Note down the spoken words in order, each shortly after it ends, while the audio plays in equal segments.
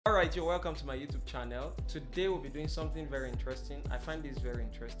Alright, you're welcome to my YouTube channel. Today we'll be doing something very interesting. I find this very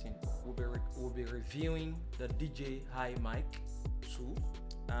interesting. We'll be reviewing the Dji Mic 2.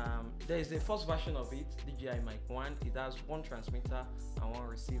 There is a first version of it, Dji Mic 1. It has one transmitter and one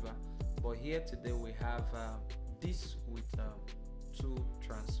receiver. But here today we have this with two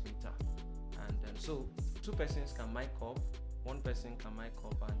transmitter. And so two persons can mic up, one person can mic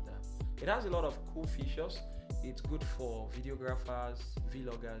up, and it has a lot of cool features. It's good for videographers,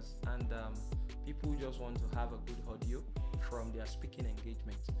 vloggers, and people who just want to have a good audio from their speaking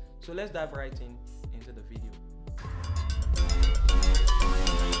engagement. So let's dive right into the video.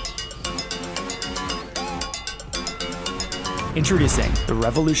 Introducing the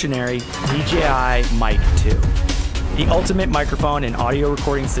revolutionary Dji Mic 2, the ultimate microphone and audio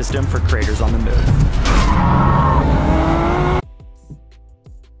recording system for creators on the move.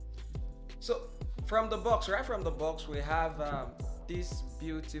 So right from the box, we have this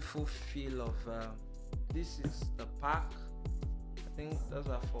beautiful feel of, this is the pack. I think those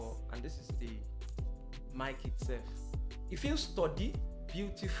are for, and this is the mic itself. It feels sturdy,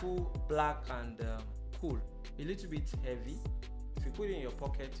 beautiful, black, and cool. A little bit heavy. If you put it in your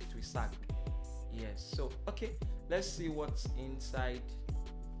pocket, it will sag. Yes. So okay, let's see what's inside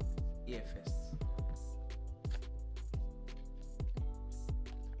here first.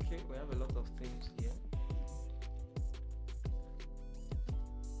 Okay, we have a lot of things here.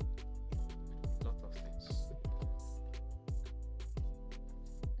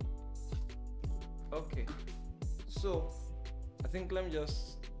 Okay, so I think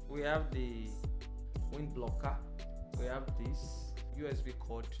we have the wind blocker, we have this USB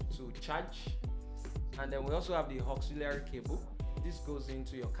cord to charge, and then we also have the auxiliary cable. This goes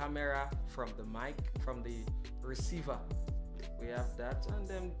into your camera from the mic, from the receiver. We have that, and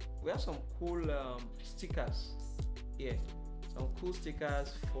then we have some cool stickers here. Some cool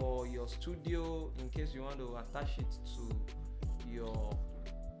stickers for your studio in case you want to attach it to your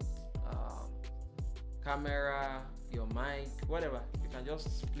camera, your mic, whatever. You can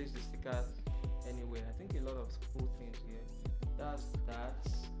just place the stickers anywhere. I think a lot of cool things here. That's that.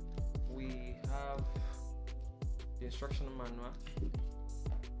 We have the instructional manual,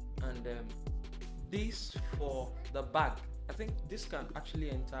 and this for the bag. I think this can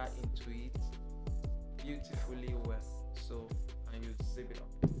actually enter into it beautifully well. So, and you zip it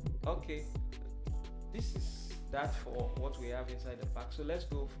up. Okay, this is that for what we have inside the bag. So let's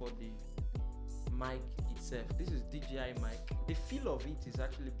go for the mic itself. This is Dji Mic. The feel of it is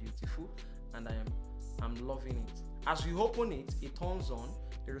actually beautiful, and I'm loving it. As you open it, it turns on,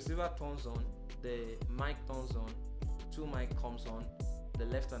 the receiver turns on, the mic turns on, two mic comes on, the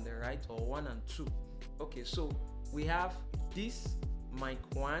left and the right, or 1 and 2. Okay, so we have this mic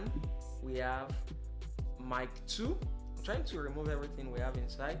 1, we have mic 2. I'm trying to remove everything we have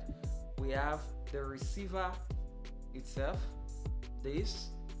inside. We have the receiver itself, this.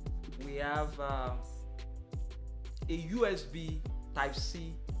 We have a USB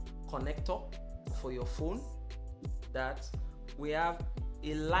Type-C connector for your phone. That we have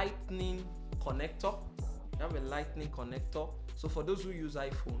a lightning connector. So for those who use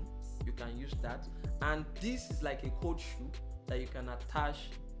iPhone, you can use that. And this is like a code shoe that you can attach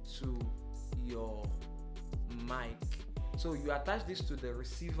to your mic. So you attach this to the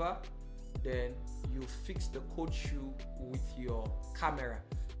receiver, then you fix the code shoe with your camera.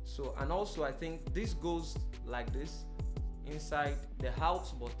 So, and also I think this goes like this inside the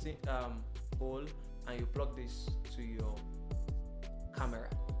out button hole, and you plug this to your camera.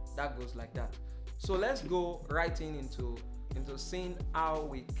 That goes like that. So let's go right into seeing how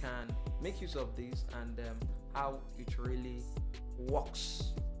we can make use of this and how it really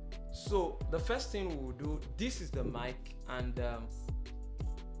works. So the first thing we will do, this is the mic, and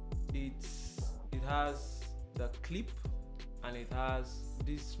it has the clip, and it has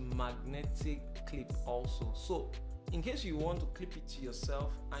this magnetic clip also. So in case you want to clip it to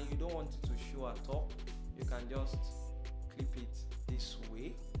yourself and you don't want it to show at all, you can just clip it this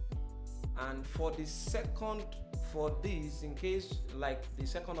way. And for the second, for this, in case like the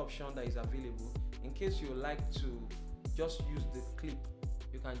second option that is available, in case you like to just use the clip,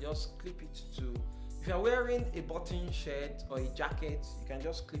 you can just clip it to, if you're wearing a button shirt or a jacket, you can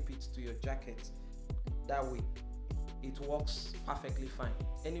just clip it to your jacket. That way it works perfectly fine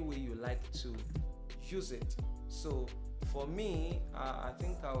any way you like to use it. So for me, I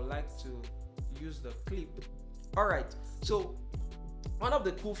think I would like to use the clip. All right, so one of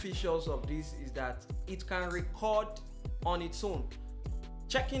the cool features of this is that it can record on its own.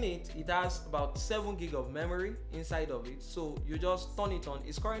 Checking it, it has about 7 gig of memory inside of it. So you just turn it on.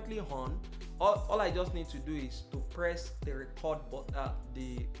 It's currently on. All I just need to do is to press the record button,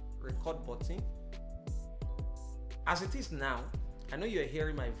 the record button. As it is now, I know you're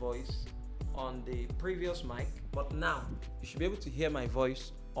hearing my voice on the previous mic, but now you should be able to hear my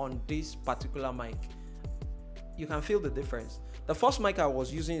voice on this particular mic. You can feel the difference. The first mic I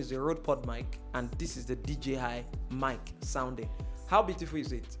was using is the Rode Pod mic, and this is the DJI mic sounding. How beautiful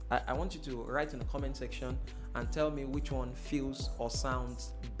is it? I want you to write in the comment section and tell me which one feels or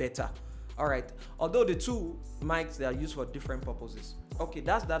sounds better. All right, although the two mics, they are used for different purposes. Okay,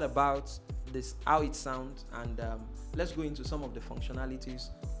 that's that about this, how it sounds, and let's go into some of the functionalities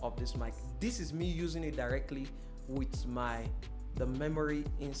of this mic. This is me using it directly with the memory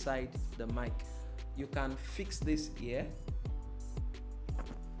inside the mic. You can fix this here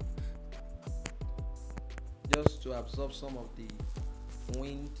just to absorb some of the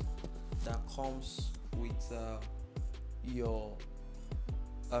wind that comes with the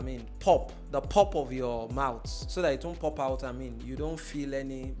pop of your mouth, so that it won't pop out. You don't feel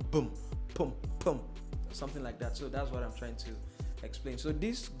any boom, boom, boom, something like that. So that's what I'm trying to explain. So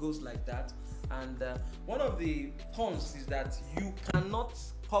this goes like that, and one of the cons is that you cannot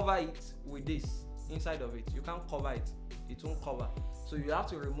cover it with this inside of it. You can't cover it, it won't cover. So you have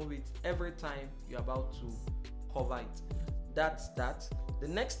to remove it every time you're about to cover it. That's that. The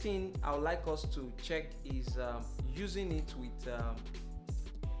next thing I would like us to check is using it with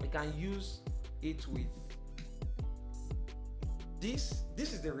we can use it with this.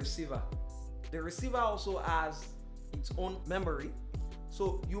 This is the receiver. The receiver also has its own memory,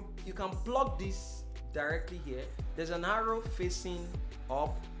 so you can plug this directly here. There's an arrow facing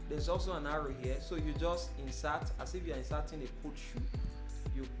up, there's also an arrow here, so you just insert as if you're inserting a coat shoe.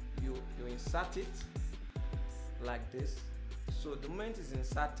 You insert it like this. So the moment it's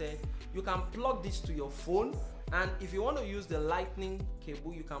inserted, you can plug this to your phone, and if you want to use the lightning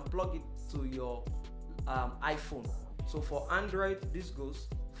cable, you can plug it to your iPhone. So for Android this goes,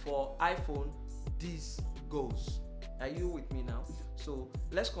 for iPhone this goes. Are you with me now? So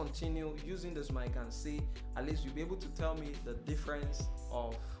let's continue using this mic and see, at least you'll be able to tell me the difference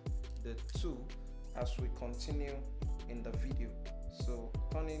of the two as we continue in the video. So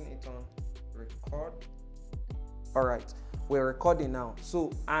turning it on, record. All right, we're recording now.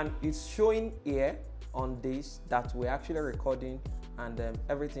 So, and it's showing here on this that we're actually recording, and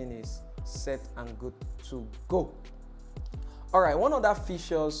everything is set and good to go. All right, one of the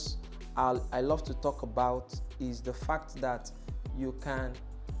features I love to talk about is the fact that you can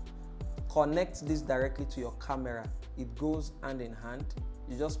connect this directly to your camera. It goes hand in hand.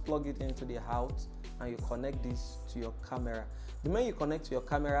 You just plug it into the house and you connect this to your camera. The moment you connect to your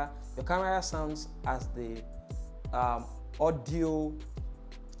camera sounds as the audio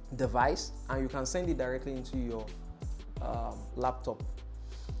device, and you can send it directly into your laptop.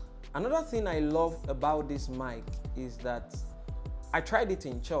 Another thing I love about this mic is that I tried it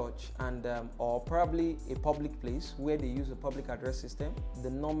in church and or probably a public place where they use a public address system, the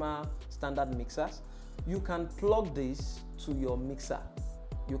normal standard mixers. You can plug this to your mixer.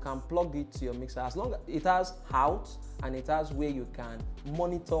 You can plug it to your mixer as long as it has out and it has where you can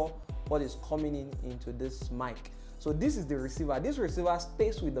monitor what is coming into this mic. So this is the receiver. This receiver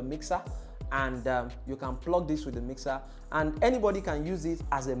stays with the mixer, and you can plug this with the mixer, and anybody can use it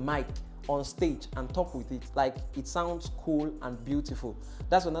as a mic on stage and talk with it. Like, it sounds cool and beautiful.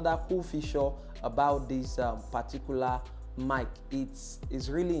 That's another cool feature about this particular mic. It's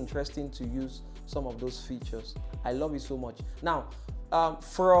really interesting to use some of those features. I love it so much. Now,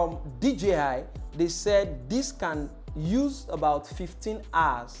 from DJI, they said this can use about 15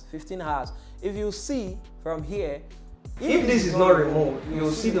 hours. If you see from here, if this is not removed,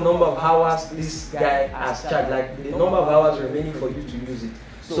 you'll see the number of hours this guy has charged, like the number of hours remaining for you to use it.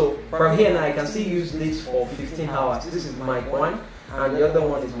 So from here now, I can still use this for 15 hours. This is mic 1, and the other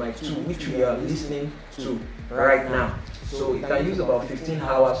one is mic 2, which we are listening to right now. So it can use about 15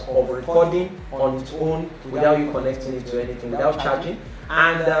 hours of recording on its own without you connecting it to anything, without charging.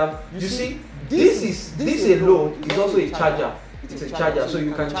 And you see, this alone is also a charger. It's a charger, so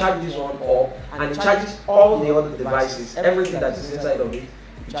you can charge this one up, and it charges all the other devices. Everything that is inside of it,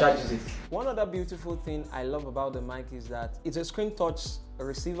 it charges it. One other beautiful thing I love about the mic is that it's a screen touch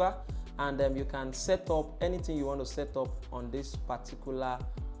receiver, and you can set up anything you want to set up on this particular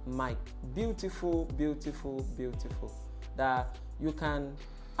mic. Beautiful, beautiful, beautiful. That you can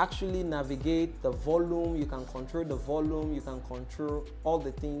actually navigate the volume, you can control the volume, you can control all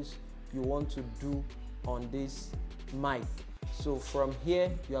the things you want to do on this mic. So from here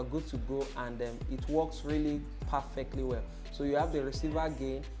you are good to go, and it works really perfectly well. So you have the receiver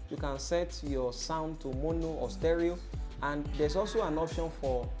gain, you can set your sound to mono or stereo, and there's also an option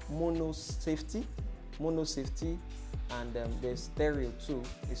for mono safety and there's stereo too.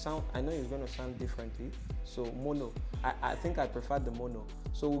 I know it's going to sound differently. So mono, I think I prefer the mono.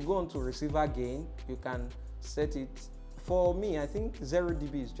 So we'll go on to receiver gain. You can set it. For me, I think 0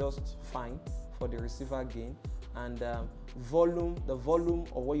 dB is just fine for the receiver gain. And volume, the volume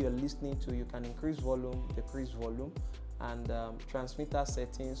of what you're listening to, you can increase volume, decrease volume. And transmitter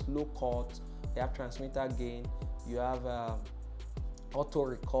settings, low cut, you have transmitter gain, you have auto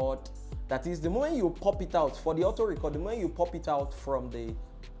record. That is, the moment you pop it out, for the auto record, the moment you pop it out from the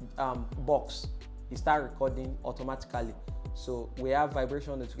box, it starts recording automatically. So we have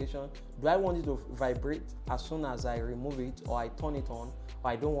vibration notification. Do I want it to vibrate as soon as I remove it, or I turn it on,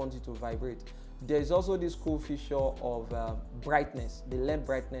 or I don't want it to vibrate? There's also this cool feature of brightness, the LED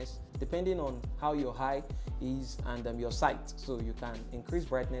brightness, depending on how your high is and your sight. So you can increase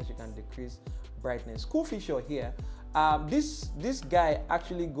brightness, you can decrease brightness. Cool feature here. This guy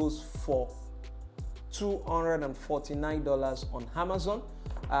actually goes for $249 on Amazon.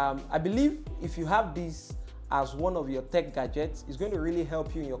 I believe if you have this as one of your tech gadgets, it's going to really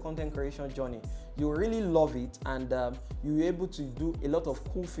help you in your content creation journey. You'll really love it, and you'll be able to do a lot of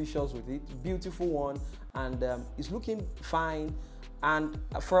cool features with it. Beautiful one, and it's looking fine. And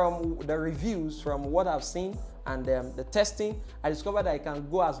from the reviews, from what I've seen and the testing, I discovered that I can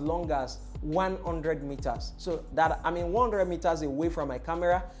go as long as 100 meters. So that, I mean, 100 meters away from my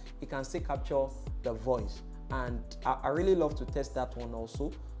camera, it can still capture the voice. And I really love to test that one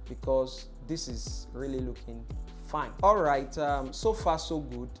also, because this is really looking fine. All right, so far so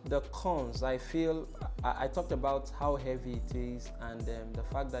good. The cons, I feel, I talked about how heavy it is, and the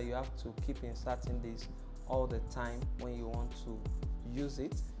fact that you have to keep inserting this all the time when you want to use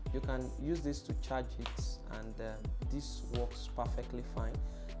it. You can use this to charge it, and this works perfectly fine.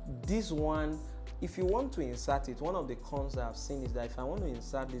 This one, if you want to insert it, one of the cons that I've seen is that if I want to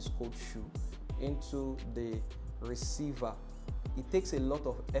insert this cold shoe into the receiver, it takes a lot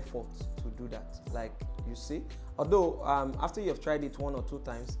of effort to do that, like you see. Although after you have tried it 1 or 2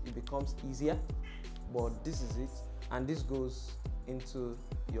 times, it becomes easier, but this is it, and this goes into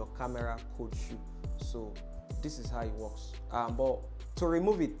your camera code shoe. So this is how it works. But to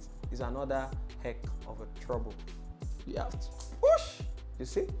remove it is another heck of a trouble. You have to push, you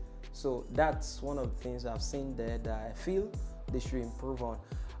see. So that's one of the things I've seen there that I feel they should improve on.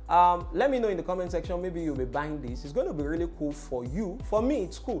 Let me know in the comment section, maybe you'll be buying this. It's going to be really cool for you. For me,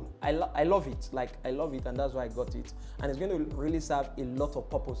 it's cool. I love it. Like, I love it, and that's why I got it. And it's going to really serve a lot of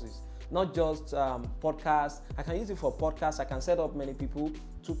purposes. Not just podcasts. I can use it for podcasts. I can set up many people,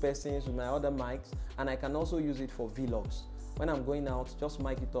 2 persons with my other mics, and I can also use it for vlogs. When I'm going out, just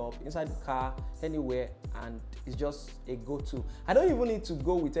mic it up inside the car, anywhere, and it's just a go-to. I don't even need to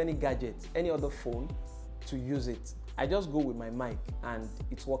go with any gadget, any other phone to use it. I just go with my mic and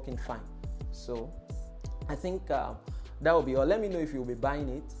it's working fine. So I think that will be all. Let me know if you'll be buying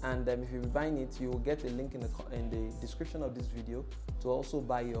it, and if you'll be buying it, you will get a link in the description of this video to also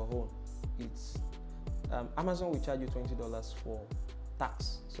buy your own. It's Amazon will charge you $20 for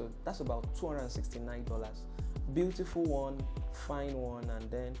tax, so that's about $269. Beautiful one, fine one, and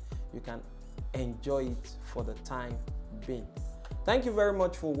then you can enjoy it for the time being. Thank you very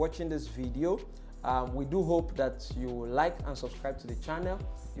much for watching this video. We do hope that you will like and subscribe to the channel.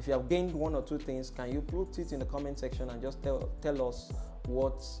 If you have gained 1 or 2 things, can you put it in the comment section and just tell us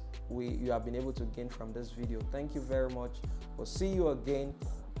what you have been able to gain from this video. Thank you very much. We'll see you again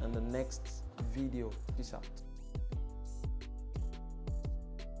in the next video. Peace out.